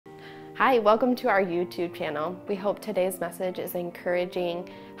Hi, welcome to our YouTube channel. We hope today's message is encouraging,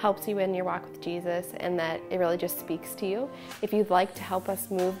 helps you in your walk with Jesus, and that it really just speaks to you. If you'd like to help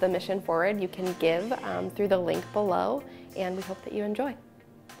us move the mission forward, you can give through the link below, and we hope that you enjoy.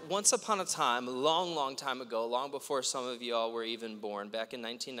 Once upon a time, a long time ago, long before some of y'all were even born, back in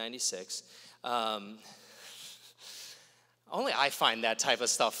 1996, only I find that type of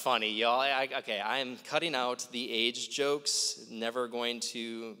stuff funny, y'all. I am cutting out the age jokes, never going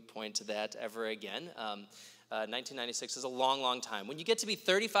to point to that ever again. 1996 is a long time. When you get to be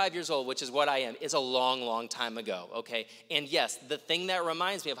 35 years old, which is what I am, is a long time ago, okay? And yes, the thing that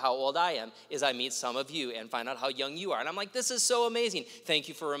reminds me of how old I am is I meet some of you and find out how young you are. And I'm like, this is so amazing. Thank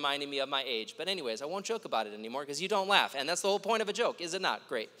you for reminding me of my age. But anyways, I won't joke about it anymore because you don't laugh. And that's the whole point of a joke, is it not?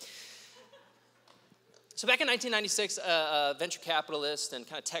 Great. So back in 1996, a venture capitalist and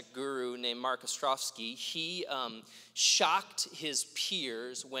kind of tech guru named Mark Ostrovsky, he shocked his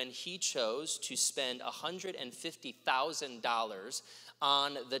peers when he chose to spend $150,000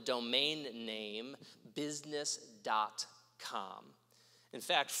 on the domain name business.com. In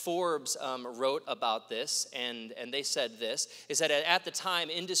fact, Forbes wrote about this, and they said this, is that at the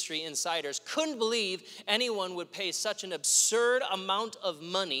time, industry insiders couldn't believe anyone would pay such an absurd amount of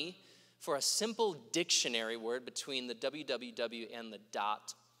money for a simple dictionary word between the www and the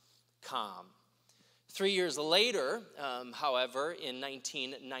 .com. 3 years later, however, in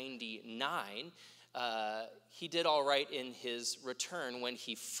 1999, he did all right in his return when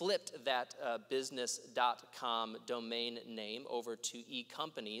he flipped that business.com domain name over to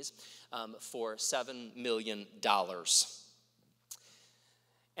eCompanies for $7 million.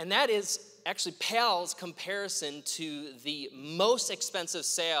 And that actually pales comparison to the most expensive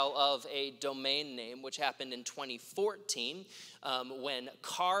sale of a domain name, which happened in 2014 when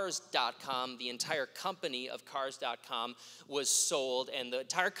Cars.com, the entire company of Cars.com, was sold. And the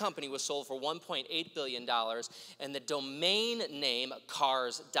entire company was sold for $1.8 billion. And the domain name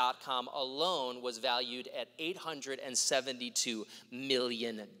Cars.com alone was valued at $872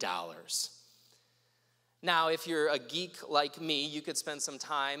 million. Now, if you're a geek like me, you could spend some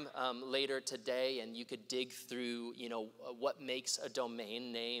time later today and you could dig through, what makes a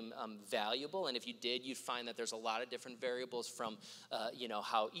domain name valuable. And if you did, you'd find that there's a lot of different variables from,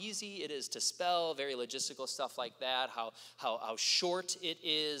 how easy it is to spell, very logistical stuff like that, how short it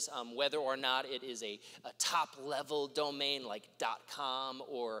is, whether or not it is a top-level domain like .com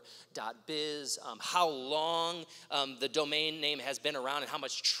or .biz, how long the domain name has been around and how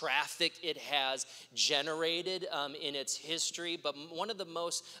much traffic it has generated in its history. But one of the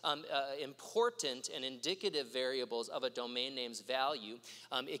most important and indicative variables of a domain name's value,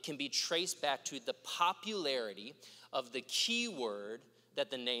 it can be traced back to the popularity of the keyword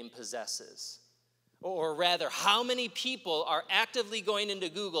that the name possesses. Or rather, how many people are actively going into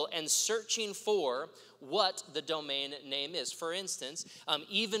Google and searching for what the domain name is. For instance,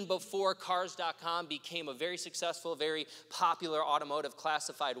 even before Cars.com became a very successful, very popular automotive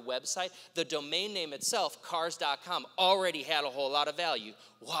classified website, the domain name itself, Cars.com, already had a whole lot of value.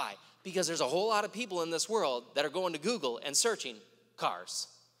 Why? Because there's a whole lot of people in this world that are going to Google and searching cars.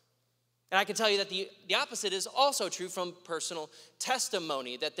 And I can tell you that the opposite is also true from personal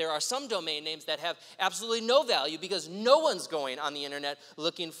testimony, that there are some domain names that have absolutely no value because no one's going on the internet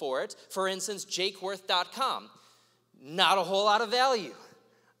looking for it. For instance, jakeworth.com, not a whole lot of value.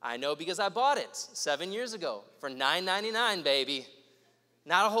 I know because I bought it 7 years ago for $9.99, baby.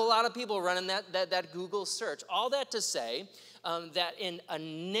 Not a whole lot of people running that Google search. All that to say that in a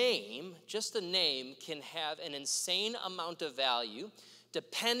name, just a name, can have an insane amount of value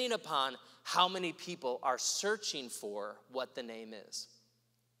depending upon how many people are searching for what the name is.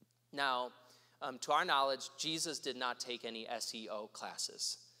 Now, to our knowledge, Jesus did not take any SEO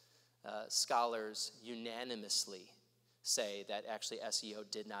classes. Scholars unanimously say that actually SEO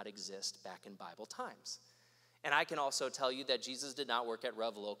did not exist back in Bible times. And I can also tell you that Jesus did not work at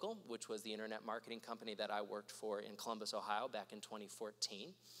RevLocal, which was the internet marketing company that I worked for in Columbus, Ohio back in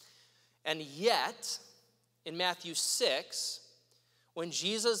 2014. And yet, in Matthew 6, when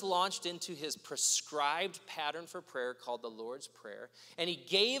Jesus launched into his prescribed pattern for prayer called the Lord's Prayer, and he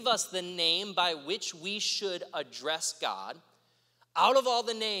gave us the name by which we should address God, out of all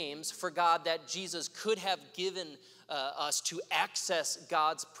the names for God that Jesus could have given us to access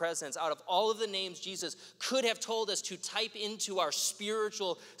God's presence, out of all of the names Jesus could have told us to type into our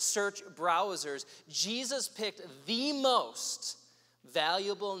spiritual search browsers, Jesus picked the most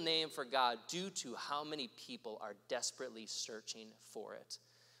valuable name for God due to how many people are desperately searching for it.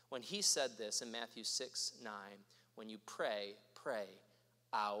 When he said this in Matthew 6:9, when you pray, pray,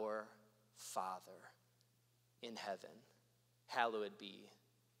 Our Father in heaven, hallowed be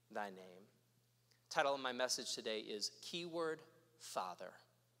thy name. Title of my message today is Keyword Father.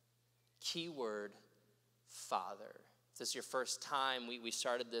 Keyword Father. If this is your first time, we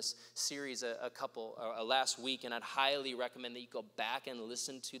started this series last week, and I'd highly recommend that you go back and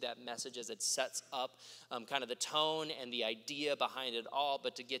listen to that message as it sets up kind of the tone and the idea behind it all.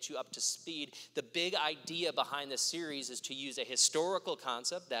 But to get you up to speed, the big idea behind this series is to use a historical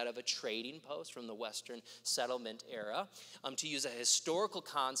concept, that of a trading post from the Western settlement era, to use a historical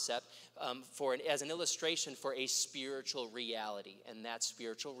concept as an illustration for a spiritual reality, and that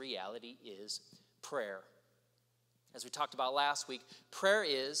spiritual reality is prayer. As we talked about last week, prayer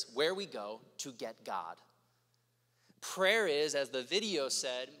is where we go to get God. Prayer is, as the video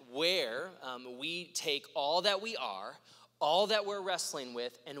said, where we take all that we are, all that we're wrestling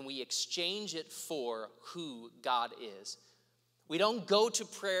with, and we exchange it for who God is. We don't go to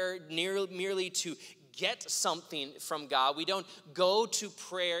prayer merely to get something from God. We don't go to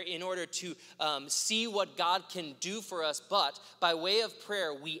prayer in order to see what God can do for us, but by way of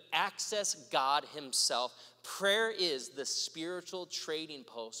prayer, we access God himself. Prayer is the spiritual trading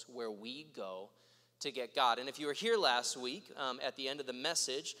post where we go to get God. And if you were here last week, at the end of the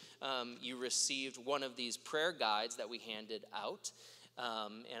message, you received one of these prayer guides that we handed out.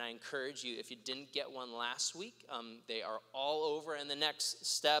 And I encourage you, if you didn't get one last week, they are all over in the next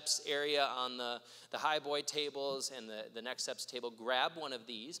steps area on the high boy tables and the next steps table. Grab one of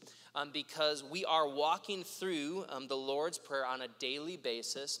these because we are walking through the Lord's Prayer on a daily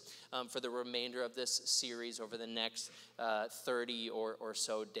basis for the remainder of this series over the next 30 or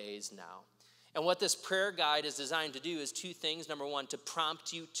so days now. And what this prayer guide is designed to do is two things. Number one, to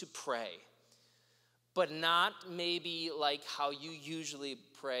prompt you to pray. But not maybe like how you usually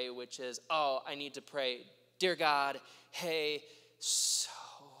pray, which is, I need to pray, dear God, hey, so,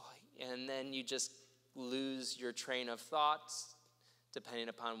 and then you just lose your train of thoughts depending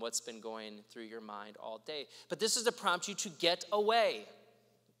upon what's been going through your mind all day. But this is to prompt you to get away,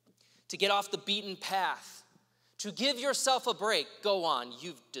 to get off the beaten path, to give yourself a break. Go on,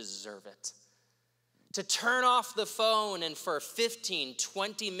 you deserve it. To turn off the phone and for 15,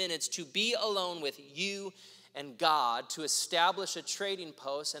 20 minutes to be alone with you and God, to establish a trading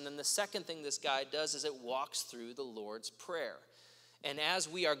post. And then the second thing this guide does is it walks through the Lord's Prayer. And as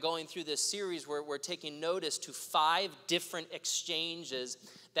we are going through this series, we're taking notice to 5 different exchanges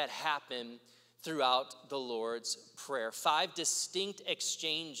that happen throughout the Lord's Prayer. 5 distinct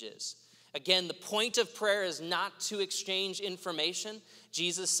exchanges. Again, the point of prayer is not to exchange information.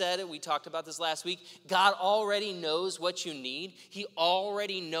 Jesus said it, we talked about this last week. God already knows what you need. He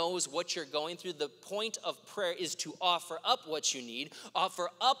already knows what you're going through. The point of prayer is to offer up what you need, offer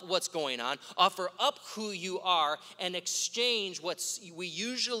up what's going on, offer up who you are, and exchange what we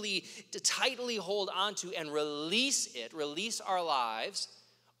usually tightly hold onto and release our lives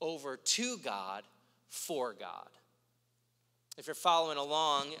over to God, for God. If you're following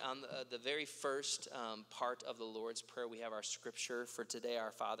along on the very first part of the Lord's Prayer, we have our scripture for today,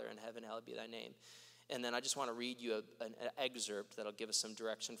 Our Father in heaven, hallowed be thy name. And then I just want to read you an excerpt that'll give us some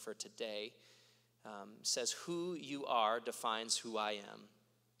direction for today. It says, who you are defines who I am.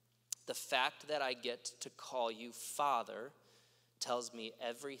 The fact that I get to call you Father tells me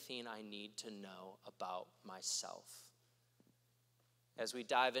everything I need to know about myself. As we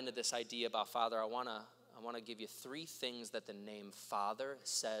dive into this idea about Father, I want to give you 3 things that the name Father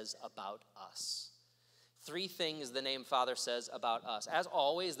says about us. 3 things the name Father says about us. As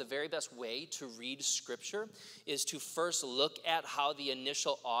always, the very best way to read Scripture is to first look at how the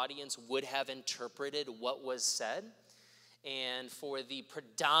initial audience would have interpreted what was said. And for the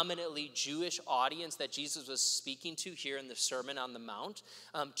predominantly Jewish audience that Jesus was speaking to here in the Sermon on the Mount,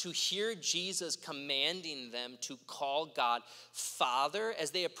 to hear Jesus commanding them to call God Father as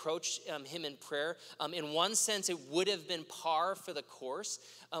they approached him in prayer, in one sense it would have been par for the course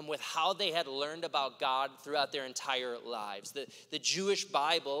with how they had learned about God throughout their entire lives. The Jewish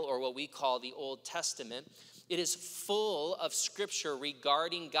Bible, or what we call the Old Testament, it is full of scripture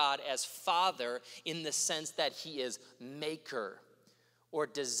regarding God as Father in the sense that he is maker or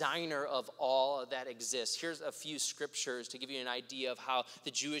designer of all that exists. Here's a few scriptures to give you an idea of how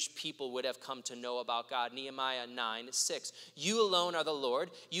the Jewish people would have come to know about God. Nehemiah 9:6. You alone are the Lord.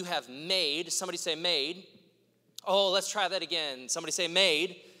 You have made. Somebody say made. Oh, let's try that again. Somebody say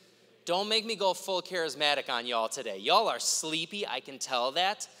made. Don't make me go full charismatic on y'all today. Y'all are sleepy. I can tell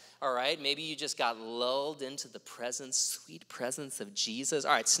that. All right, maybe you just got lulled into the presence, sweet presence of Jesus.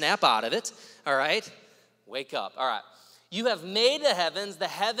 All right, snap out of it. All right, wake up. All right. You have made the heavens, the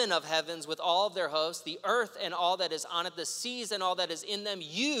heaven of heavens with all of their hosts, the earth and all that is on it, the seas and all that is in them.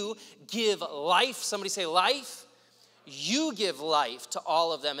 You give life. Somebody say life. You give life to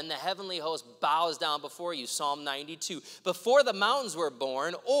all of them, and the heavenly host bows down before you, Psalm 92. Before the mountains were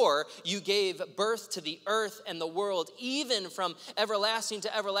born, or you gave birth to the earth and the world, even from everlasting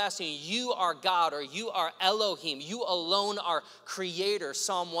to everlasting, you are God, or you are Elohim. You alone are creator,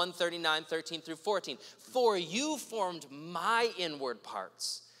 Psalm 139, 13 through 14. For you formed my inward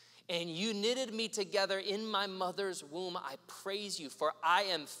parts, and you knitted me together in my mother's womb. I praise you, for I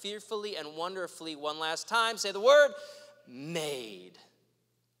am fearfully and wonderfully, one last time, say the word, made.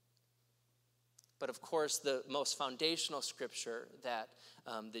 But of course, the most foundational scripture that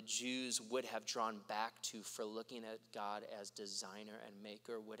the Jews would have drawn back to for looking at God as designer and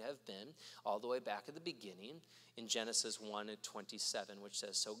maker would have been all the way back at the beginning in Genesis 1:27, which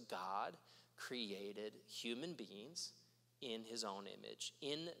says, so God created human beings in his own image.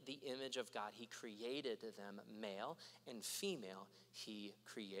 In the image of God, he created them, male and female, he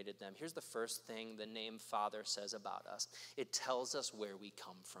created them. Here's the first thing the name Father says about us. It tells us where we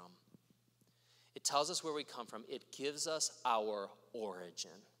come from. It tells us where we come from. It gives us our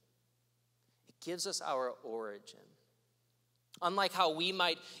origin. It gives us our origin. Unlike how we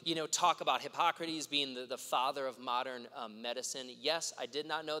might, talk about Hippocrates being the father of modern medicine. Yes, I did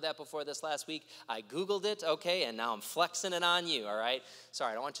not know that before this last week. I Googled it, okay, and now I'm flexing it on you, all right?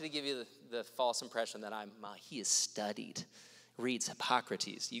 Sorry, I don't want you to give you the false impression that he is studied, reads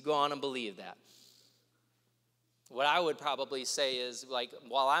Hippocrates. You go on and believe that. What I would probably say is,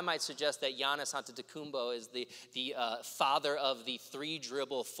 while I might suggest that Giannis Antetokounmpo is the father of the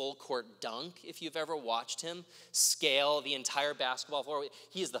 3-dribble full-court dunk, if you've ever watched him scale the entire basketball floor,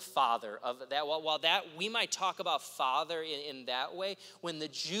 he is the father of that. While that we might talk about father in that way, when the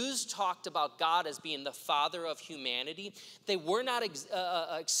Jews talked about God as being the father of humanity, they were not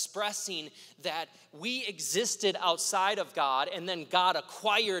expressing that we existed outside of God, and then God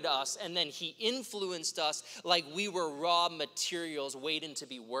acquired us, and then he influenced us like we were raw materials waiting to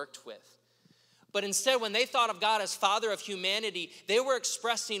be worked with. But instead, when they thought of God as father of humanity, they were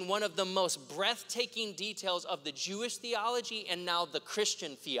expressing one of the most breathtaking details of the Jewish theology and now the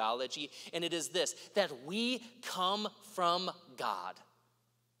Christian theology, and it is this, that we come from God.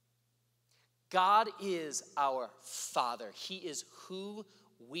 God is our Father. He is who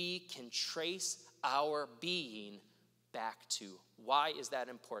we can trace our being back to. Why is that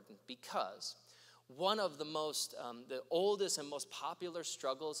important? Because one of the oldest and most popular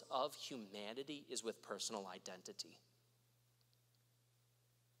struggles of humanity is with personal identity.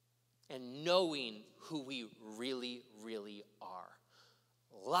 And knowing who we really, really are.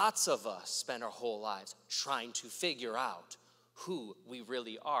 Lots of us spend our whole lives trying to figure out who we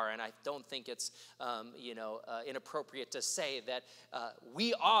really are. And I don't think it's, inappropriate to say that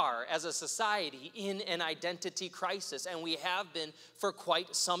we are, as a society, in an identity crisis, and we have been for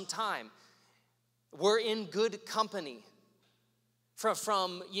quite some time. We're in good company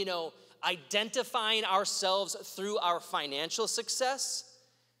from identifying ourselves through our financial success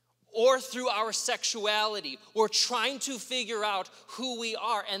or through our sexuality. We're trying to figure out who we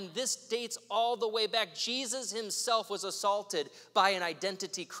are, and this dates all the way back. Jesus himself was assaulted by an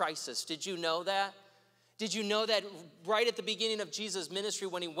identity crisis. Did you know that? Did you know that right at the beginning of Jesus' ministry,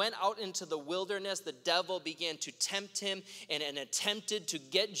 when he went out into the wilderness, the devil began to tempt him and attempted to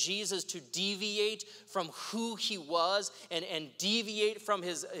get Jesus to deviate from who he was and deviate from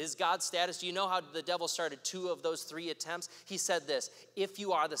his God status? Do you know how the devil started 2 of those 3 attempts? He said this, if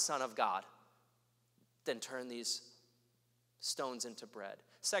you are the Son of God, then turn these stones into bread.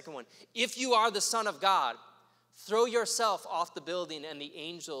 Second one, if you are the Son of God, throw yourself off the building and the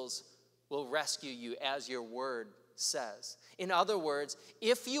angels will rescue you as your word says. In other words,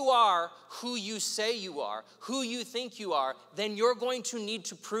 if you are who you say you are, who you think you are, then you're going to need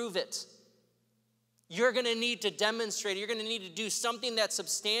to prove it. You're going to need to demonstrate it. You're going to need to do something that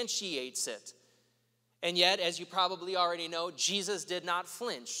substantiates it. And yet, as you probably already know, Jesus did not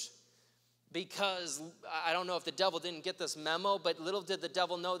flinch. Because I don't know if the devil didn't get this memo, but little did the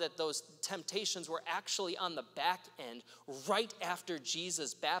devil know that those temptations were actually on the back end right after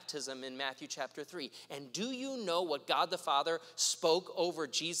Jesus' baptism in Matthew chapter 3. And do you know what God the Father spoke over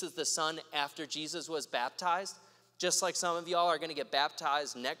Jesus the Son after Jesus was baptized? Just like some of y'all are going to get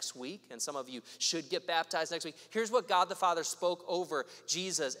baptized next week, and some of you should get baptized next week. Here's what God the Father spoke over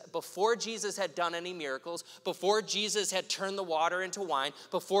Jesus. Before Jesus had done any miracles, before Jesus had turned the water into wine,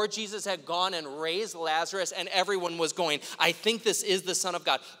 before Jesus had gone and raised Lazarus, and everyone was going, I think this is the Son of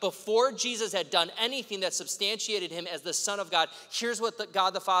God. Before Jesus had done anything that substantiated him as the Son of God, here's what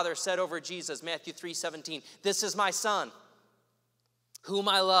God the Father said over Jesus, Matthew 3:17. This is my Son, whom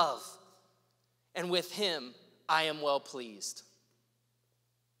I love, and with him I am well pleased.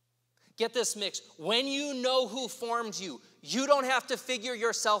 get this mix, when you know who formed you, you don't have to figure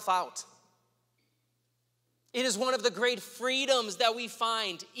yourself out. It is one of the great freedoms that we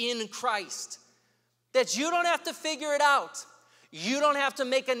find in Christ, that you don't have to figure it out. You don't have to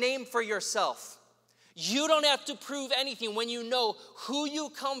make a name for yourself. You don't have to prove anything when you know who you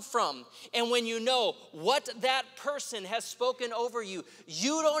come from and when you know what that person has spoken over you.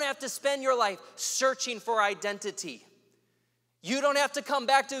 You don't have to spend your life searching for identity. You don't have to come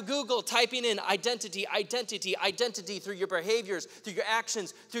back to Google typing in identity, identity, identity through your behaviors, through your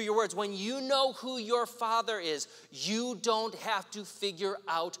actions, through your words. When you know who your Father is, you don't have to figure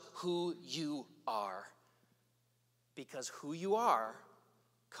out who you are. Because who you are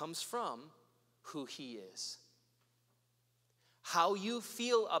comes from who He is. How you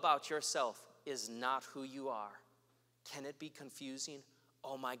feel about yourself is not who you are. Can it be confusing?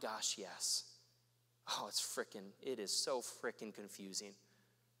 Oh my gosh, yes. Oh, it is so frickin' confusing.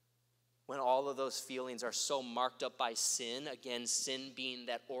 When all of those feelings are so marked up by sin, again, sin being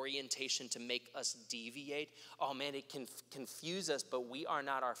that orientation to make us deviate. Oh man, it can confuse us, but we are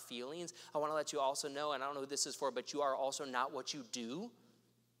not our feelings. I want to let you also know, and I don't know who this is for, but you are also not what you do.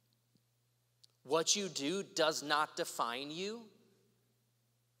 What you do does not define you.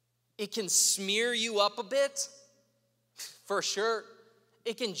 It can smear you up a bit, for sure.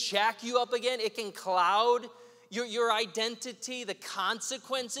 It can jack you up again. It can cloud your identity. The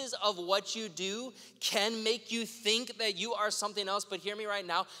consequences of what you do can make you think that you are something else. But hear me right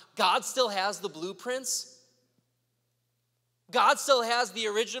now. God still has the blueprints. God still has the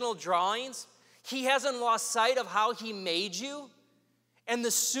original drawings. He hasn't lost sight of how He made you. And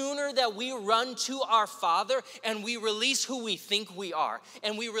the sooner that we run to our Father and we release who we think we are,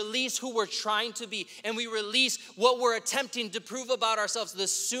 and we release who we're trying to be, and we release what we're attempting to prove about ourselves, the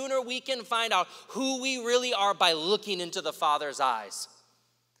sooner we can find out who we really are by looking into the Father's eyes.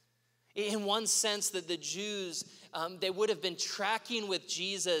 In one sense, that the Jews, they would have been tracking with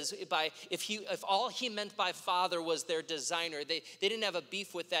Jesus if all He meant by Father was their designer. They didn't have a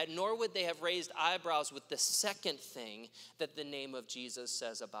beef with that, nor would they have raised eyebrows with the second thing that the name of Jesus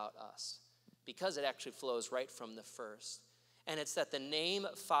says about us, because it actually flows right from the first. And it's that the name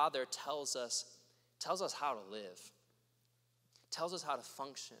Father tells us how to live, tells us how to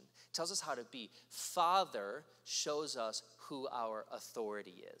function, tells us how to be. Father shows us who our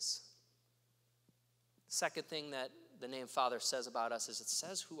authority is. Second thing that the name Father says about us is it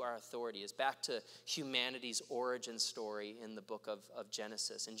says who our authority is. Back to humanity's origin story in the book of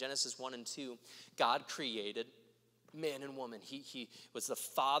Genesis. In Genesis 1 and 2, God created man and woman. He was the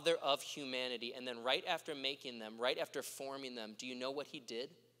father of humanity. And then right after making them, right after forming them, do you know what He did?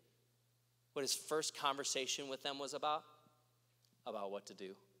 What His first conversation with them was about? About what to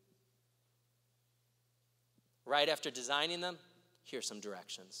do. Right after designing them, here's some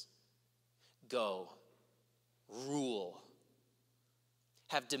directions. Go. Rule,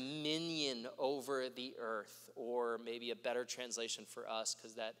 have dominion over the earth, or maybe a better translation for us,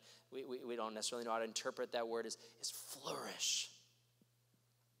 because that we don't necessarily know how to interpret that word, is flourish,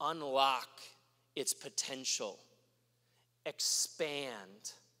 unlock its potential,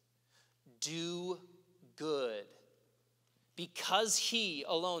 expand, do good. Because He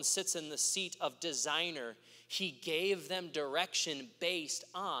alone sits in the seat of designer, He gave them direction based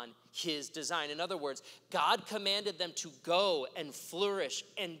on His design. In other words, God commanded them to go and flourish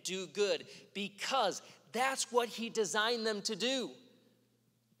and do good because that's what He designed them to do.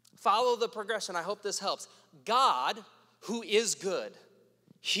 Follow the progression. I hope this helps. God, who is good,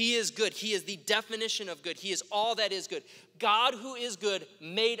 He is good. He is the definition of good. He is all that is good. God, who is good,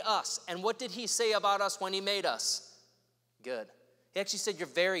 made us. And what did He say about us when He made us? Good. He actually said, you're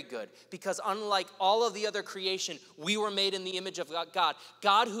very good, because unlike all of the other creation, we were made in the image of God.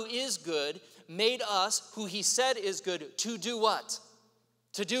 God, who is good, made us, who He said is good, to do what?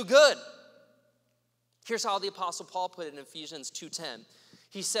 To do good. Here's how the Apostle Paul put it in Ephesians 2:10.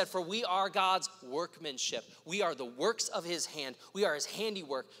 He said, for we are God's workmanship. We are the works of His hand. We are His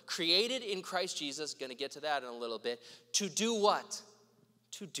handiwork, created in Christ Jesus, going to get to that in a little bit, to do what?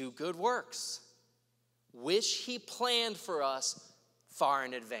 To do good works, which He planned for us far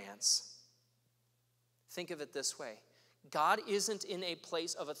in advance. Think of it this way. God isn't in a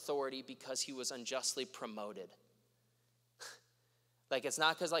place of authority because He was unjustly promoted. Like, it's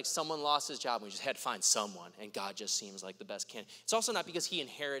not because someone lost his job and we just had to find someone and God just seems like the best candidate. It's also not because He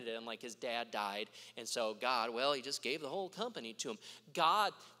inherited it and his dad died and so God, He just gave the whole company to him.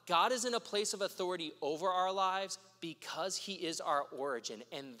 God is in a place of authority over our lives because He is our origin,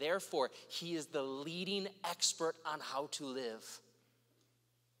 and therefore He is the leading expert on how to live.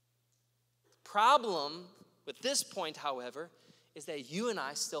 Problem with this point, however, is that you and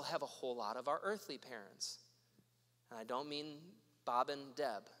I still have a whole lot of our earthly parents. And I don't mean Bob and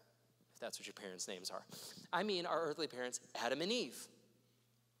Deb, if that's what your parents' names are. I mean our earthly parents, Adam and Eve,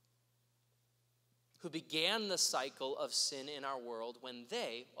 who began the cycle of sin in our world when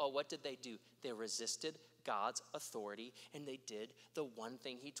what did they do? They resisted God's authority, and they did the one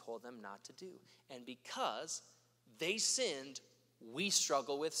thing he told them not to do. And because they sinned, we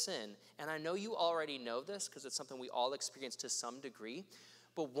struggle with sin. And I know you already know this because it's something we all experience to some degree.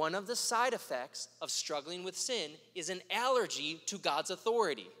 But one of the side effects of struggling with sin is an allergy to God's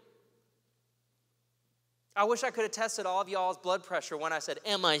authority. I wish I could have tested all of y'all's blood pressure when I said,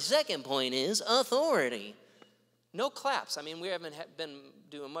 and my second point is authority. No claps. I mean, we haven't been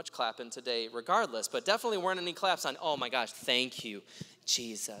doing much clapping today regardless, but definitely weren't any claps on, oh my gosh, thank you,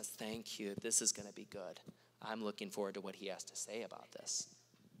 Jesus, thank you. This is going to be good. I'm looking forward to what he has to say about this.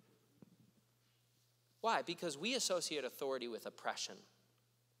 Why? Because we associate authority with oppression.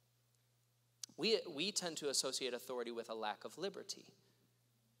 We tend to associate authority with a lack of liberty.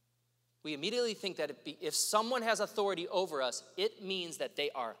 We immediately think that if someone has authority over us, it means that they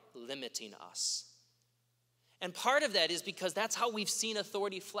are limiting us. And part of that is because that's how we've seen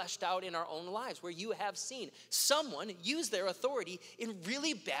authority fleshed out in our own lives, where you have seen someone use their authority in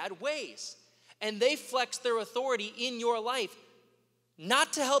really bad ways. And they flex their authority in your life,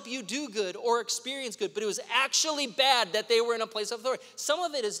 not to help you do good or experience good, but it was actually bad that they were in a place of authority. Some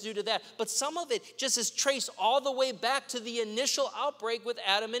of it is due to that, but some of it just is traced all the way back to the initial outbreak with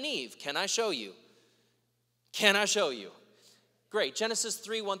Adam and Eve. Can I show you? Can I show you? Great. Genesis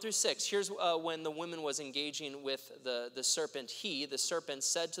 3, 1 through 6. Here's when the woman was engaging with the serpent. The serpent,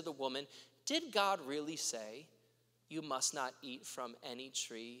 said to the woman, did God really say you must not eat from any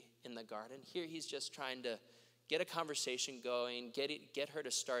tree in the garden? Here he's just trying to get a conversation going, get her to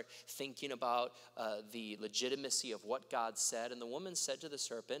start thinking about the legitimacy of what God said. And the woman said to the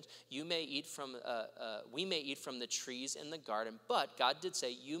serpent, we may eat from the trees in the garden, but God did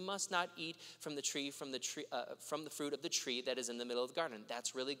say, you must not eat from the fruit of the tree that is in the middle of the garden.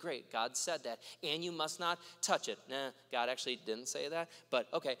 That's really great. God said that. And you must not touch it. Nah, God actually didn't say that, but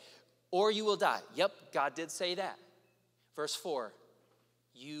okay. Or you will die. Yep, God did say that. Verse 4,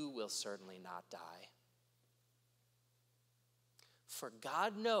 you will certainly not die. For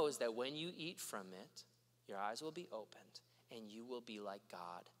God knows that when you eat from it, your eyes will be opened, and you will be like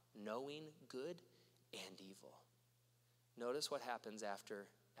God, knowing good and evil. Notice what happens after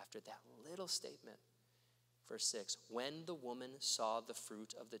that little statement. Verse 6, when the woman saw the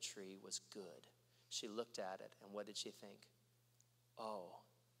fruit of the tree was good, she looked at it, and what did she think? Oh,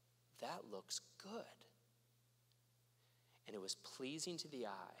 that looks good. And it was pleasing to the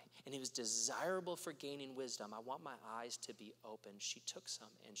eye, and it was desirable for gaining wisdom. I want my eyes to be open. She took some,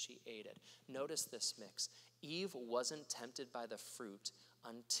 and she ate it. Notice this mix. Eve wasn't tempted by the fruit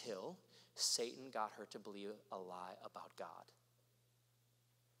until Satan got her to believe a lie about God.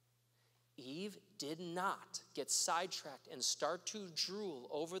 Eve did not get sidetracked and start to drool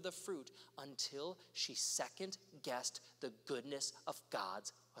over the fruit until she second-guessed the goodness of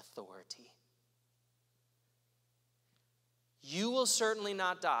God's authority. You will certainly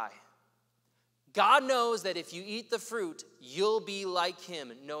not die. God knows that if you eat the fruit, you'll be like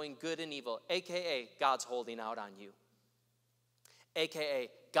him, knowing good and evil, a.k.a. God's holding out on you, a.k.a.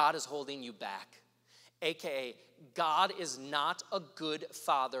 God is holding you back, a.k.a. God is not a good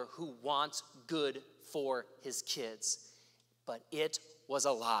father who wants good for his kids. But it was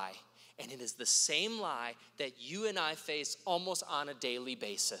a lie, and it is the same lie that you and I face almost on a daily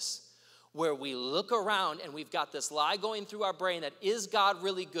basis, where we look around and we've got this lie going through our brain that, is God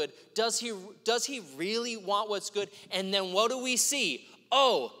really good? Does he really want what's good? And then what do we see?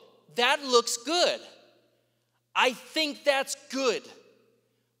 Oh, that looks good. I think that's good.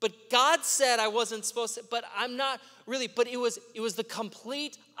 But God said I wasn't supposed to, but I'm not really, but it was the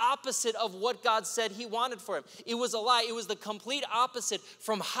complete opposite of what God said he wanted for him. It was a lie. It was the complete opposite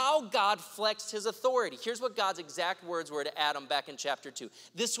from how God flexed his authority. Here's what God's exact words were to Adam back in chapter 2.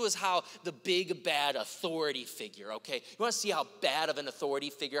 This was how the big bad authority figure, okay? You want to see how bad of an authority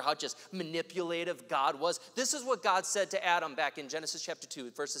figure, how just manipulative God was? This is what God said to Adam back in Genesis chapter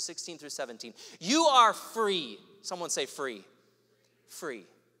 2, verses 16 through 17. You are free. Someone say free. Free.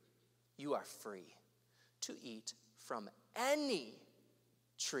 You are free to eat from any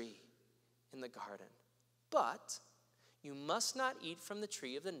tree in the garden, but you must not eat from the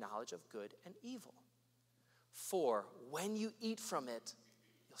tree of the knowledge of good and evil. For when you eat from it,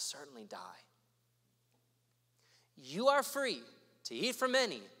 you'll certainly die. You are free to eat from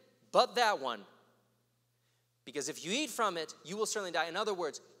any, but that one. Because if you eat from it, you will certainly die. In other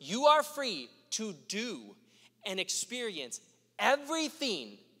words, you are free to do and experience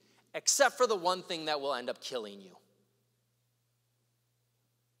everything except for the one thing that will end up killing you.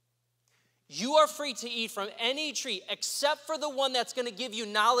 You are free to eat from any tree except for the one that's going to give you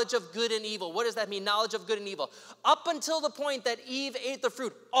knowledge of good and evil. What does that mean, knowledge of good and evil? Up until the point that Eve ate the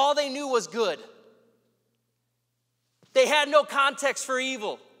fruit, all they knew was good. They had no context for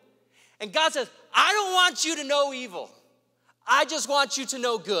evil. And God says, I don't want you to know evil. I just want you to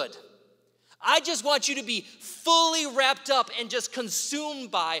know good. I just want you to be fully wrapped up and just consumed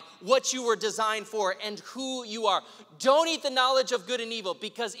by what you were designed for and who you are. Don't eat the knowledge of good and evil,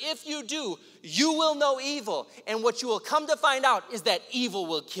 because if you do, you will know evil. And what you will come to find out is that evil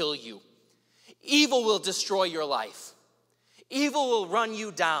will kill you. Evil will destroy your life. Evil will run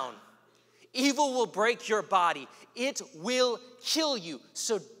you down. Evil will break your body. It will kill you.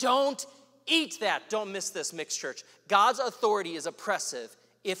 So don't eat that. Don't miss this, Mixed Church. God's authority is oppressive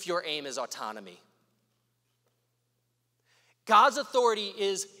if your aim is autonomy. God's authority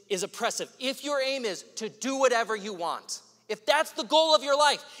is oppressive if your aim is to do whatever you want. If that's the goal of your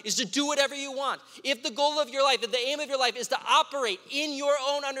life, is to do whatever you want. If the goal of your life, if the aim of your life is to operate in your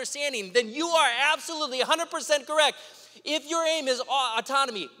own understanding, then you are absolutely 100% correct. If your aim is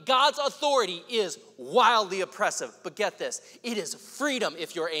autonomy, God's authority is wildly oppressive. But get this, it is freedom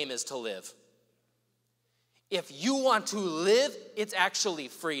if your aim is to live. If you want to live, it's actually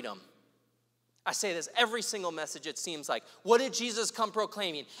freedom. I say this every single message, it seems like. What did Jesus come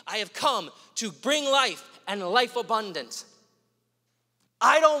proclaiming? I have come to bring life and life abundant.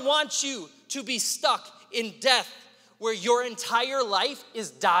 I don't want you to be stuck in death where your entire life is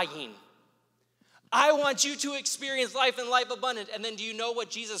dying. I want you to experience life and life abundant. And then do you know what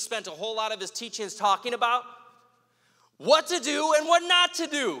Jesus spent a whole lot of his teachings talking about? What to do and what not to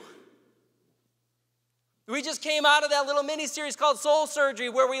do. We just came out of that little mini-series called Soul Surgery,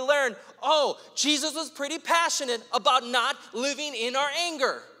 where we learned, Jesus was pretty passionate about not living in our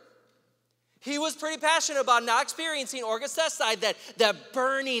anger. He was pretty passionate about not experiencing orgasestai, that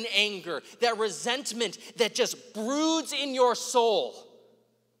burning anger, that resentment that just broods in your soul.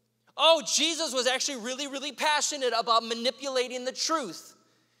 Jesus was actually really, really passionate about manipulating the truth,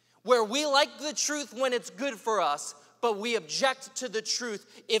 where we like the truth when it's good for us, but we object to the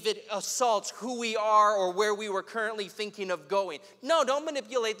truth if it assaults who we are or where we were currently thinking of going. No, don't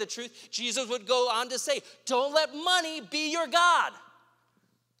manipulate the truth. Jesus would go on to say, don't let money be your God.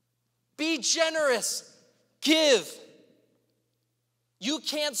 Be generous. Give. You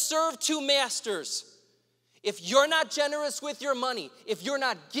can't serve two masters. If you're not generous with your money, if you're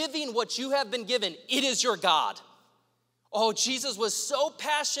not giving what you have been given, it is your God. Jesus was so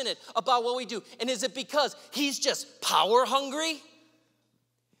passionate about what we do. And is it because he's just power hungry?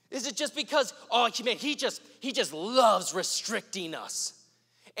 Is it just because, he just loves restricting us?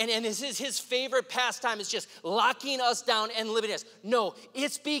 And his favorite pastime is just locking us down and limiting us? No,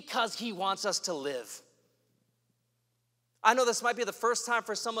 it's because he wants us to live. I know this might be the first time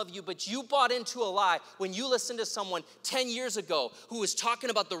for some of you, but you bought into a lie when you listened to someone 10 years ago who was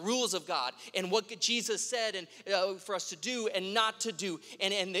talking about the rules of God and what Jesus said and for us to do and not to do.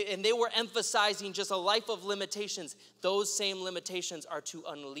 And they were emphasizing just a life of limitations. Those same limitations are to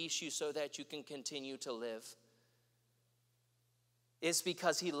unleash you so that you can continue to live. It's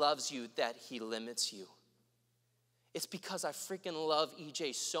because he loves you that he limits you. It's because I freaking love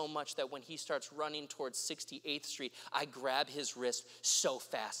EJ so much that when he starts running towards 68th Street, I grab his wrist so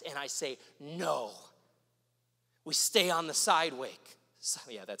fast and I say, no. We stay on the side wake. So,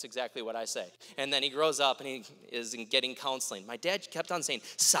 yeah, that's exactly what I say. And then he grows up and he is getting counseling. My dad kept on saying,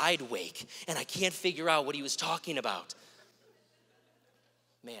 side wake, and I can't figure out what he was talking about.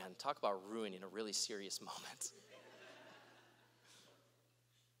 Man, talk about ruining a really serious moment.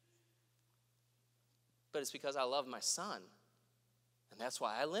 But it's because I love my son, and that's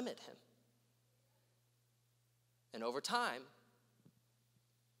why I limit him. And over time,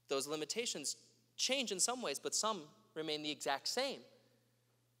 those limitations change in some ways, but some remain the exact same.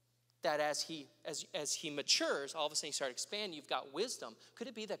 That as he matures, all of a sudden you start expanding, you've got wisdom. Could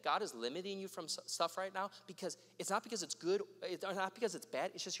it be that God is limiting you from stuff right now? Because it's not because it's good, it's not because it's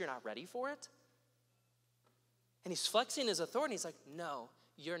bad, it's just you're not ready for it? And he's flexing his authority. He's like, no.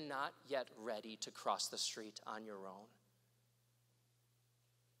 You're not yet ready to cross the street on your own.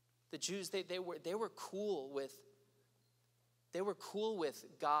 The Jews, they were cool with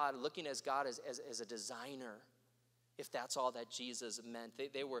God, looking as God as a designer, if that's all that Jesus meant.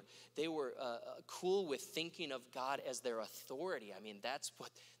 They were cool with thinking of God as their authority. I mean, that's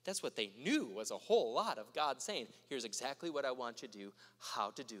what they knew was a whole lot of God saying, here's exactly what I want you to do, how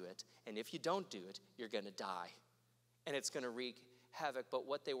to do it, and if you don't do it, you're going to die. And it's going to wreak havoc. But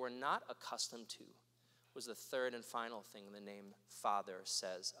what they were not accustomed to was the third and final thing the name Father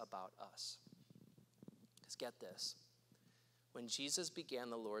says about us. Because get this. When Jesus began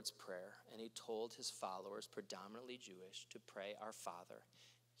the Lord's Prayer and he told his followers, predominantly Jewish, to pray our Father,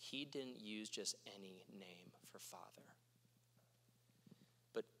 he didn't use just any name for Father.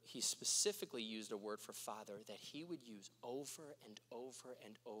 But he specifically used a word for Father that he would use over and over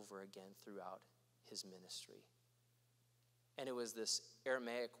and over again throughout his ministry. And it was this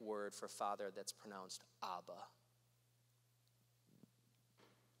Aramaic word for Father that's pronounced Abba.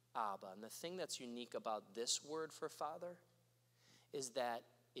 Abba. And the thing that's unique about this word for Father is that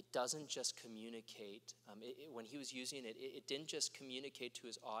it doesn't just communicate, when he was using it, it didn't just communicate to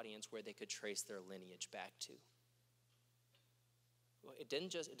his audience where they could trace their lineage back to. It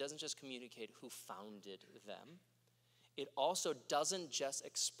doesn't just communicate who founded them. It also doesn't just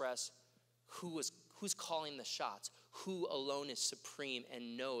express who's calling the shots, who alone is supreme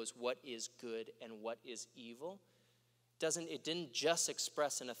and knows what is good and what is evil. It didn't just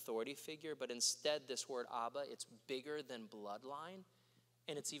express an authority figure, but instead this word Abba, it's bigger than bloodline,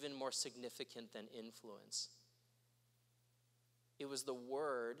 and it's even more significant than influence. It was the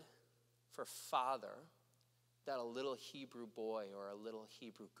word for father that a little Hebrew boy or a little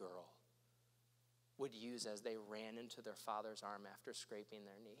Hebrew girl would use as they ran into their father's arm after scraping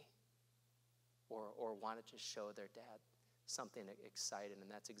their knee or wanted to show their dad something exciting. And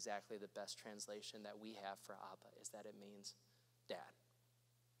that's exactly the best translation that we have for Abba, is that it means dad.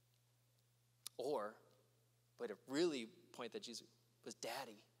 But a really point that Jesus was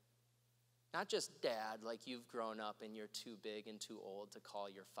daddy. Not just dad, like you've grown up and you're too big and too old to call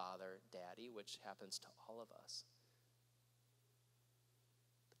your father daddy, which happens to all of us.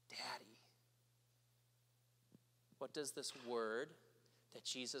 But daddy. What does this word that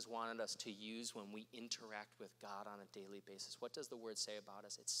Jesus wanted us to use when we interact with God on a daily basis, what does the word say about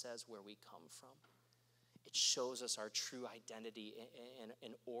us? It says where we come from. It shows us our true identity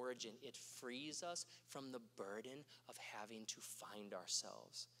and origin. It frees us from the burden of having to find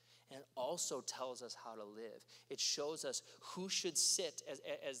ourselves. And it also tells us how to live. It shows us who should sit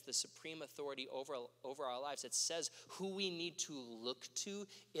as the supreme authority over our lives. It says who we need to look to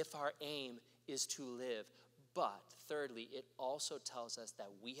if our aim is to live. But thirdly, it also tells us that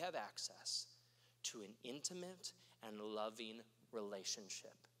we have access to an intimate and loving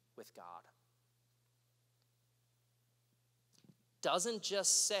relationship with God. Doesn't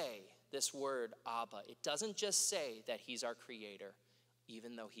just say this word, Abba. It doesn't just say that he's our creator,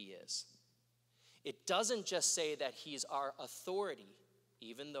 even though he is. It doesn't just say that he's our authority,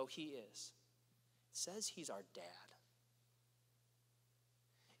 even though he is. It says he's our dad.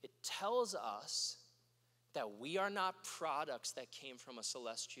 It tells us that we are not products that came from a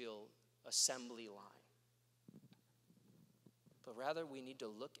celestial assembly line, but rather we need to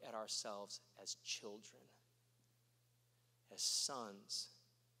look at ourselves as children, as sons,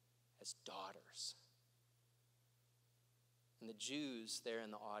 as daughters. And the Jews there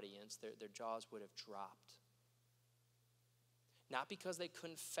in the audience, their jaws would have dropped. Not because they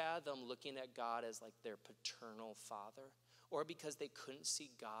couldn't fathom looking at God as like their paternal father, or because they couldn't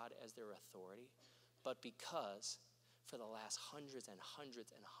see God as their authority, but because for the last hundreds and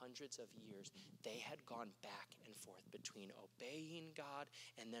hundreds and hundreds of years, they had gone back and forth between obeying God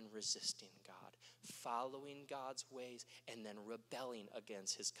and then resisting God, following God's ways and then rebelling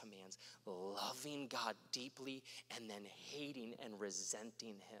against his commands, loving God deeply and then hating and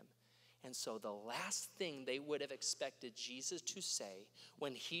resenting him. And so the last thing they would have expected Jesus to say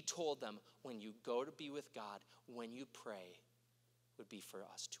when he told them, when you go to be with God, when you pray, would be for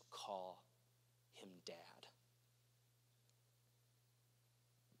us to call him dad.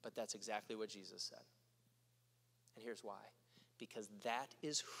 But that's exactly what Jesus said. And here's why. Because that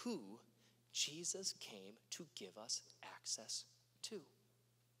is who Jesus came to give us access to.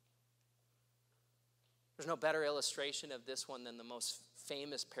 There's no better illustration of this one than the most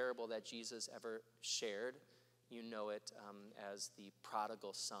famous parable that Jesus ever shared. You know it as the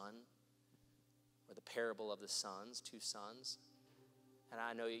prodigal son, or the parable of the sons, two sons. And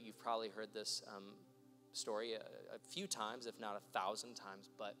I know you've probably heard this story a few times, if not 1,000 times,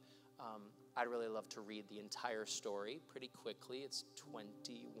 but I'd really love to read the entire story pretty quickly. It's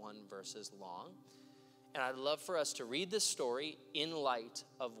 21 verses long. And I'd love for us to read this story in light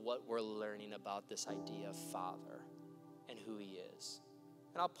of what we're learning about this idea of Father and who he is.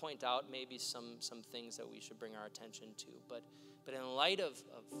 And I'll point out maybe some things that we should bring our attention to. But in light of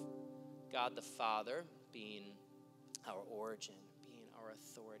God the Father being our origin, being our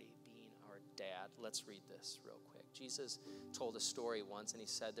authority, being our dad, let's read this real quick. Jesus told a story once, and he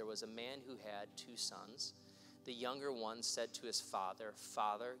said there was a man who had two sons. The younger one said to his father,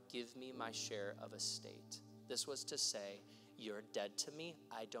 Father, give me my share of estate. This was to say, you're dead to me.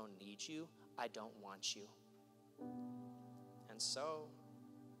 I don't need you. I don't want you. And so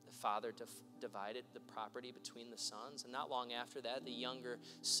the father divided the property between the sons. And not long after that, the younger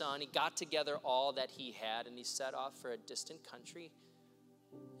son, he got together all that he had and he set off for a distant country.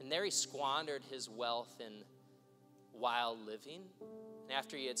 And there he squandered his wealth in wild living. And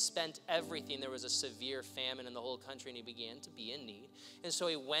after he had spent everything, there was a severe famine in the whole country, and he began to be in need. And so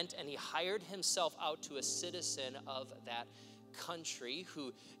he went and he hired himself out to a citizen of that country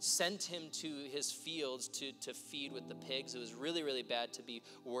who sent him to his fields to feed with the pigs. It was really, really bad to be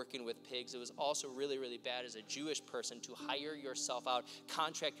working with pigs. It was also really, really bad as a Jewish person to hire yourself out,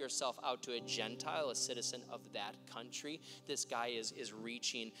 contract yourself out to a Gentile, a citizen of that country. This guy is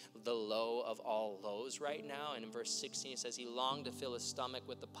reaching the low of all lows right now. And in verse 16, it says he longed to fill his stomach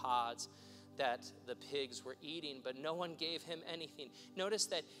with the pods that the pigs were eating, but no one gave him anything. Notice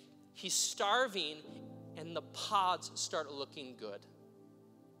that he's starving and the pods start looking good.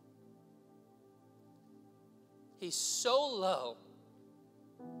 He's so low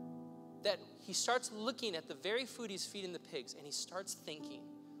that he starts looking at the very food he's feeding the pigs, and he starts thinking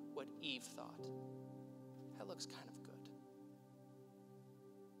what Eve thought. That looks kind of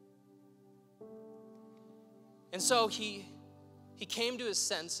good. And so he came to his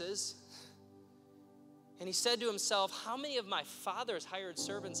senses, and he said to himself, how many of my father's hired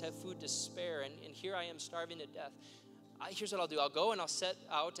servants have food to spare, and here I am starving to death? Here's what I'll do. I'll go and I'll set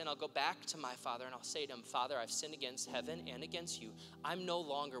out and I'll go back to my father, and I'll say to him, Father, I've sinned against heaven and against you. I'm no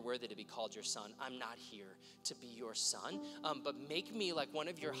longer worthy to be called your son. I'm not here to be your son, but make me like one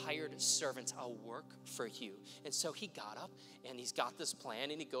of your hired servants. I'll work for you. And so he got up and he's got this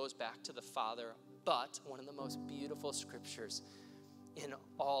plan, and he goes back to the father. But one of the most beautiful scriptures in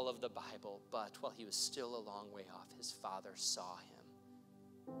all of the Bible, but while he was still a long way off, his father saw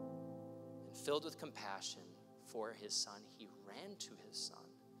him. And filled with compassion for his son, he ran to his son.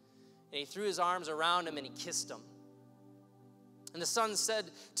 And he threw his arms around him and he kissed him. And the son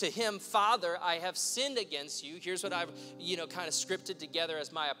said to him, Father, I have sinned against you. Here's what I've, kind of scripted together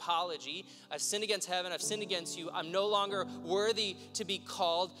as my apology. I've sinned against heaven. I've sinned against you. I'm no longer worthy to be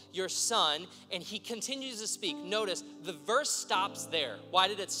called your son. And he continues to speak. Notice, the verse stops there. Why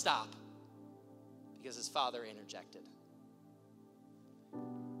did it stop? Because his father interjected.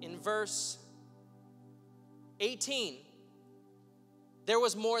 In verse 18, there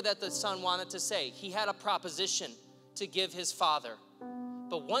was more that the son wanted to say. He had a proposition to give his father.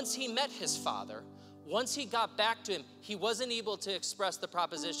 But once he met his father, once he got back to him, he wasn't able to express the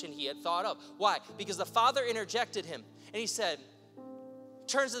proposition he had thought of. Why? Because the father interjected him, and he said,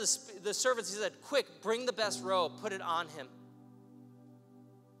 turns to the servants, he said, quick, bring the best robe, put it on him.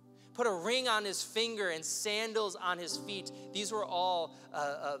 Put a ring on his finger and sandals on his feet. These were all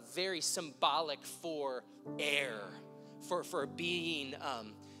very symbolic for heir, for being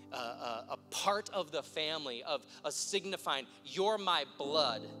a part of the family, of signifying, you're my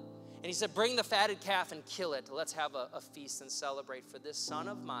blood. And he said, bring the fatted calf and kill it. Let's have a feast and celebrate. For this son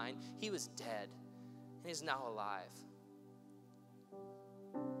of mine, he was dead and is now alive.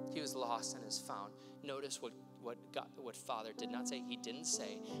 He was lost and is found. Notice what Father did not say. He didn't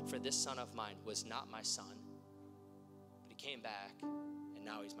say, for this son of mine was not my son. But he came back and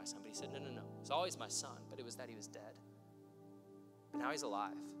now he's my son. But he said, no. He's always my son, but it was that he was dead. But now he's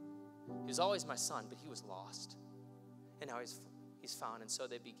alive. He was always my son, but he was lost. And now he's found. And so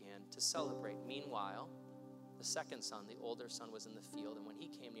they began to celebrate. Meanwhile, the second son, the older son, was in the field. And when he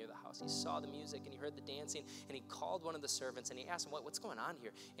came near the house, he saw the music and he heard the dancing. And he called one of the servants and he asked him, what's going on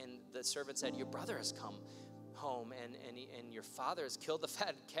here? And the servant said, your brother has come home and your father has killed the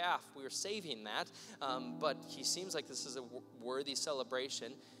fatted calf. We were saving that. But he seems like this is a worthy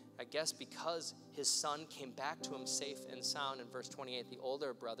celebration. I guess because his son came back to him safe and sound. In verse 28, the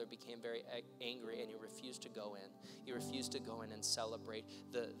older brother became very angry and he refused to go in. He refused to go in and celebrate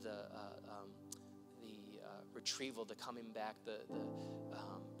the retrieval, the coming back, the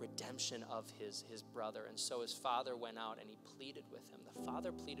redemption of his brother. And so his father went out and he pleaded with him. The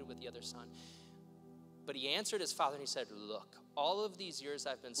father pleaded with the other son. But he answered his father and he said, look, all of these years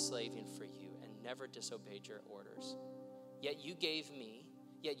I've been slaving for you and never disobeyed your orders. Yet you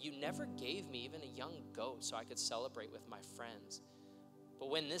never gave me even a young goat so I could celebrate with my friends. But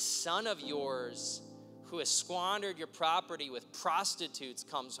when this son of yours who has squandered your property with prostitutes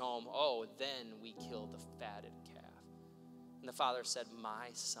comes home, then we kill the fatted calf. And the father said, my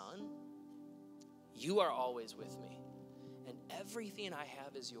son, you are always with me, and everything I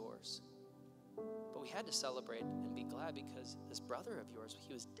have is yours. But we had to celebrate and be glad because this brother of yours,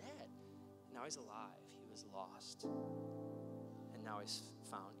 he was dead, Now he's alive. He was lost. And now he's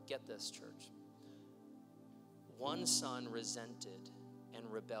found. Get this, church. One son resented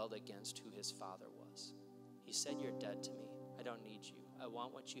and rebelled against who his father was. He said, "You're dead to me. I don't need you. I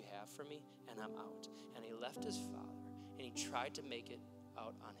want what you have for me, and I'm out." And he left his father, and he tried to make it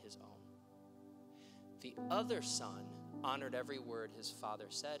out on his own. The other son honored every word his father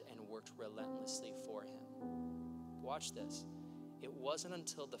said and worked relentlessly for him. Watch this. It wasn't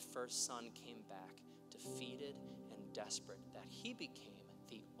until the first son came back, defeated and desperate, that he became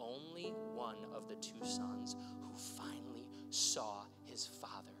the only one of the two sons who finally saw his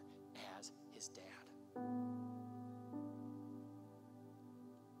father as his dad.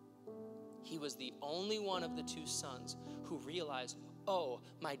 He was the only one of the two sons who realized, oh,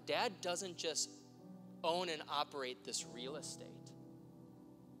 my dad doesn't just own and operate this real estate.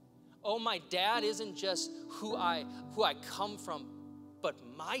 Oh, my dad isn't just who I come from, but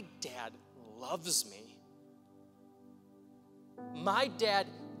my dad loves me. My dad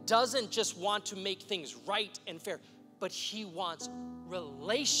doesn't just want to make things right and fair, but he wants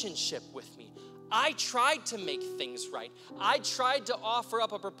relationship with me. I tried to make things right. I tried to offer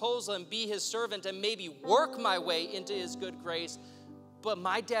up a proposal and be his servant and maybe work my way into his good grace, but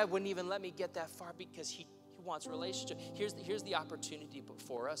my dad wouldn't even let me get that far because he wants relationship. Here's the opportunity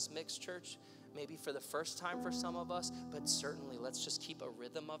before us, Mixed Church, maybe for the first time for some of us, but certainly let's just keep a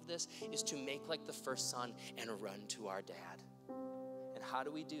rhythm of this, is to make like the first son and run to our dad. And how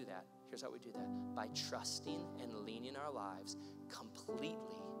do we do that? Here's how we do that. By trusting and leaning our lives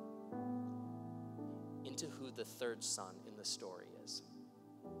completely into who the third son in the story is.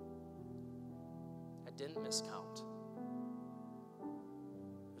 I didn't miscount.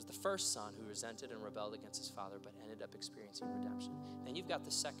 There's the first son who resented and rebelled against his father but ended up experiencing redemption. Then you've got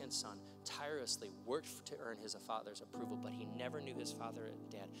the second son, tirelessly worked to earn his father's approval, but he never knew his father and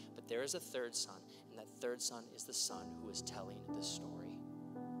dad. But there is a third son, and that third son is the son who is telling the story.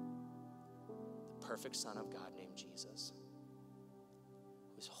 The perfect Son of God named Jesus,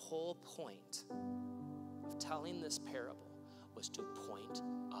 whose whole point of telling this parable was to point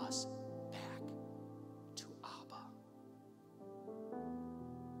us back to Abba.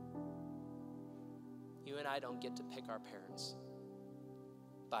 You and I don't get to pick our parents,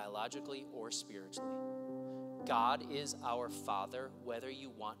 biologically or spiritually. God is our Father, whether you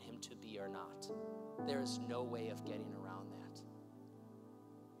want him to be or not. There is no way of getting around that.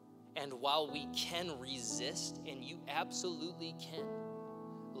 And while we can resist, and you absolutely can,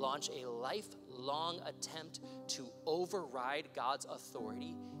 launch a lifelong attempt to override God's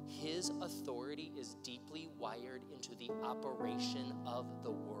authority, his authority is deeply wired into the operation of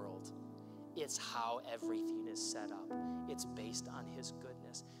the world. It's how everything is set up. It's based on his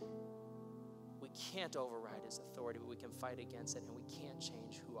goodness. We can't override his authority, but we can fight against it, and we can't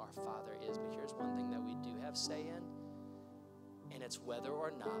change who our Father is. But here's one thing that we do have say in, and it's whether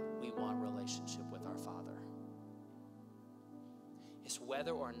or not we want relationship with our Father. It's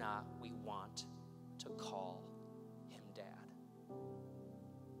whether or not we want to call him Dad.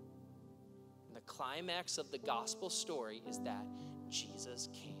 And the climax of the gospel story is that Jesus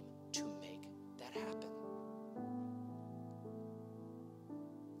came to make that happen.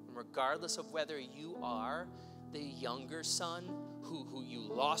 And regardless of whether you are the younger son who you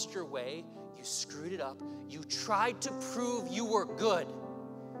lost your way, you screwed it up, you tried to prove you were good,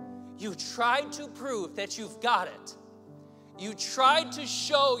 you tried to prove that you've got it, you tried to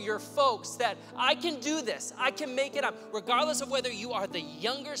show your folks that I can do this, I can make it up. Regardless of whether you are the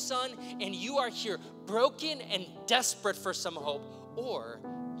younger son and you are here broken and desperate for some hope, or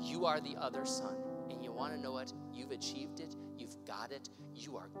you are the other son and you want to know what? You've achieved it, you've got it,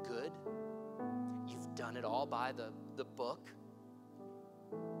 you are good, you've done it all by the book.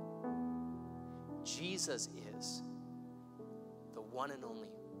 Jesus is the one and only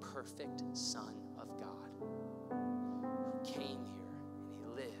perfect Son of God who came here and he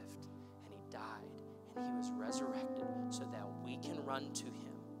lived and he died and he was resurrected so that we can run to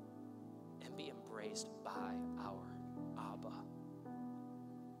him and be embraced by our Abba.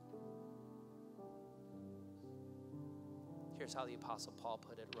 Here's how the Apostle Paul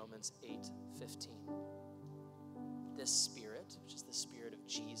put it, Romans 8:15. This Spirit, which is the Spirit of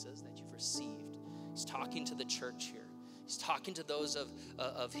Jesus that you've received, he's talking to the church here. He's talking to those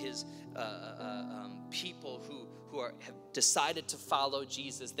of his people who have decided to follow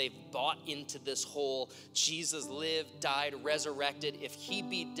Jesus. They've bought into this whole Jesus lived, died, resurrected. If he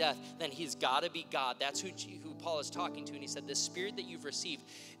beat death, then he's got to be God. That's who Paul is talking to. And he said, the Spirit that you've received,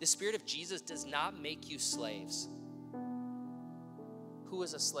 the Spirit of Jesus does not make you slaves. Who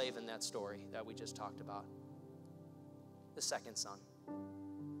was a slave in that story that we just talked about? The second son.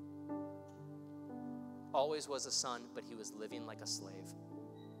 always was a son, but he was living like a slave.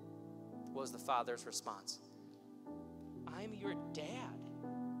 What was the father's response? I'm your dad.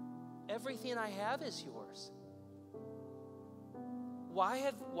 Everything I have is yours. Why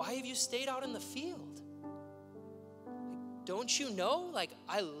have you stayed out in the field? Like, don't you know, like,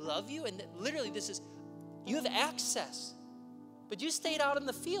 I love you? And literally you have access. But you stayed out in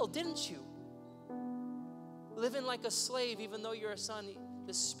the field, didn't you? Living like a slave, even though you're a son.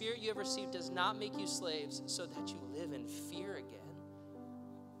 The spirit you have received does not make you slaves so that you live in fear again.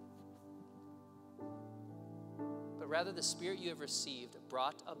 But rather, the spirit you have received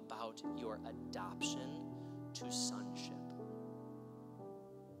brought about your adoption to sonship.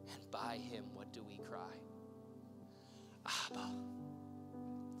 And by him, what do we cry? Abba,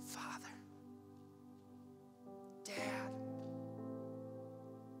 Father, Dad.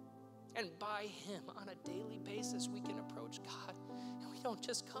 And by him, on a daily basis, we can approach God. And we don't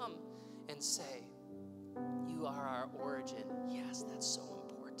just come and say, you are our origin. Yes, that's so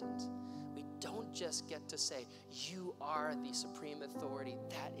important. We don't just get to say, you are the supreme authority.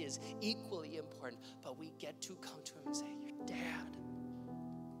 That is equally important. But we get to come to him and say, your dad,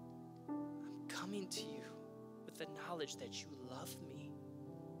 I'm coming to you with the knowledge that you love me.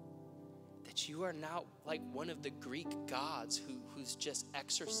 That you are not like one of the Greek gods who's just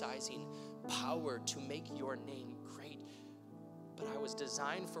exercising power to make your name great. But I was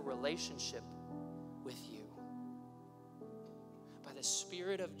designed for relationship with you. By the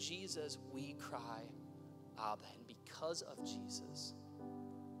Spirit of Jesus, we cry, Abba. And because of Jesus,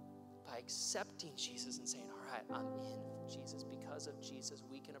 by accepting Jesus and saying, all right, I'm in Jesus, because of Jesus,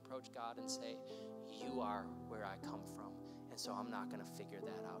 we can approach God and say, you are where I come from. And so I'm not going to figure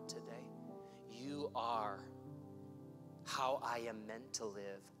that out today. You are how I am meant to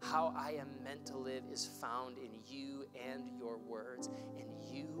live. How I am meant to live is found in you and your words. And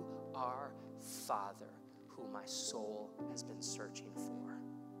you are Father, who my soul has been searching for.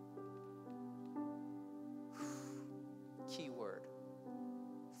 Key word,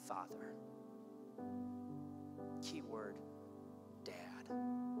 Father. Key word, Dad.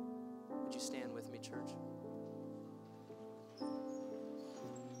 Would you stand with me, church?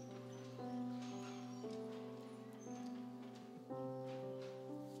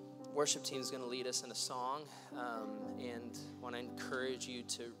 Worship team is going to lead us in a song, and I want to encourage you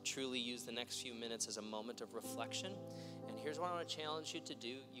to truly use the next few minutes as a moment of reflection. And here's what I want to challenge you to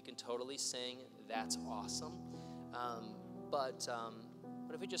do. You can totally sing, that's awesome. But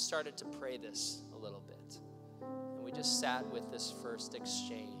what if we just started to pray this a little bit? And we just sat with this first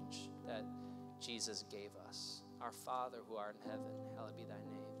exchange that Jesus gave us. Our Father who art in heaven, hallowed be thy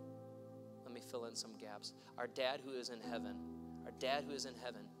name. Let me fill in some gaps. Our Dad who is in heaven, our Dad who is in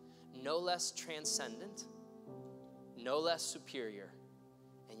heaven, no less transcendent, no less superior,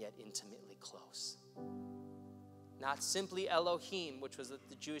 and yet intimately close. Not simply Elohim, which was what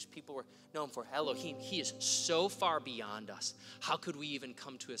the Jewish people were known for. Elohim, he is so far beyond us. How could we even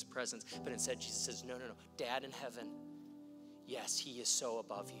come to his presence? But instead, Jesus says, no. Dad in heaven, yes, he is so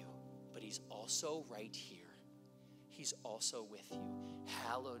above you, but he's also right here. He's also with you.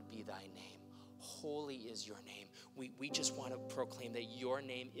 Hallowed be thy name. Holy is your name. We just want to proclaim that your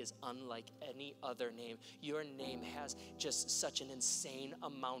name is unlike any other name. Your name has just such an insane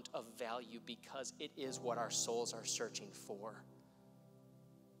amount of value because it is what our souls are searching for.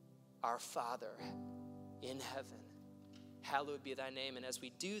 Our Father in heaven, hallowed be thy name. And as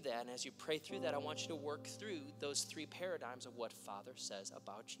we do that, and as you pray through that, I want you to work through those three paradigms of what Father says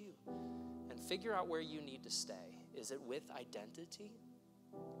about you and figure out where you need to stay. Is it with identity?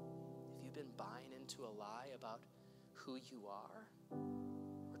 Been buying into a lie about who you are,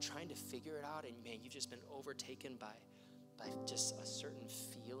 or trying to figure it out, and man, you've just been overtaken by just a certain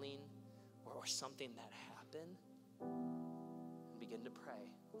feeling or something that happened, and begin to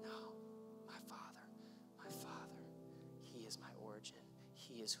pray. No, my Father, he is my origin.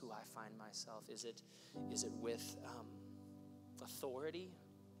 He is who I find myself. Is it with authority?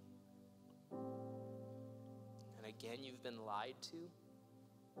 And again, you've been lied to.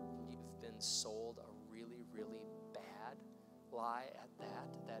 You've been sold a really, really bad lie at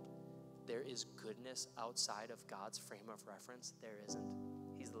that there is goodness outside of God's frame of reference. There isn't.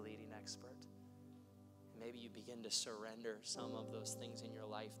 He's the leading expert. And maybe you begin to surrender some of those things in your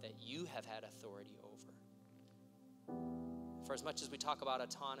life that you have had authority over. For as much as we talk about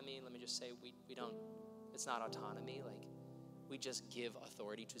autonomy, let me just say we don't, it's not autonomy. Like, we just give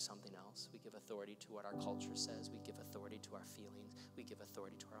authority to something else. We give authority to what our culture says. We give authority to our feelings. We give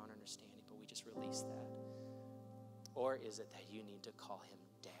authority to our own understanding, but we just release that. Or is it that you need to call him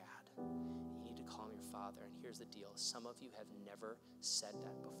Dad? You need to call him your Father. And here's the deal. Some of you have never said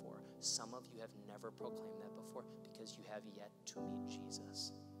that before. Some of you have never proclaimed that before because you have yet to meet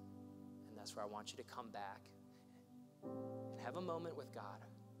Jesus. And that's where I want you to come back and have a moment with God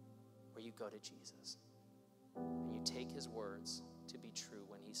where you go to Jesus and you take his words to be true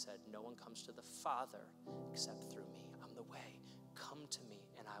when he said, no one comes to the Father except through me. I'm the way. Come to me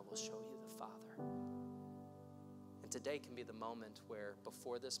and I will show you the Father. And today can be the moment where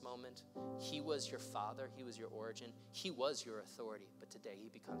before this moment, he was your father, he was your origin, he was your authority, but today he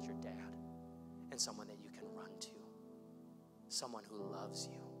becomes your dad and someone that you can run to, someone who loves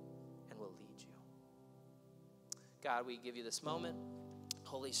you and will lead you. God, we give you this moment.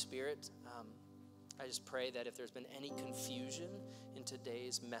 Holy Spirit, I just pray that if there's been any confusion in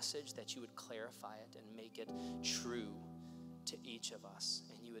today's message, that you would clarify it and make it true to each of us,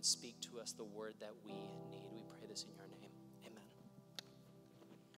 and you would speak to us the word that we need. We pray this in your name.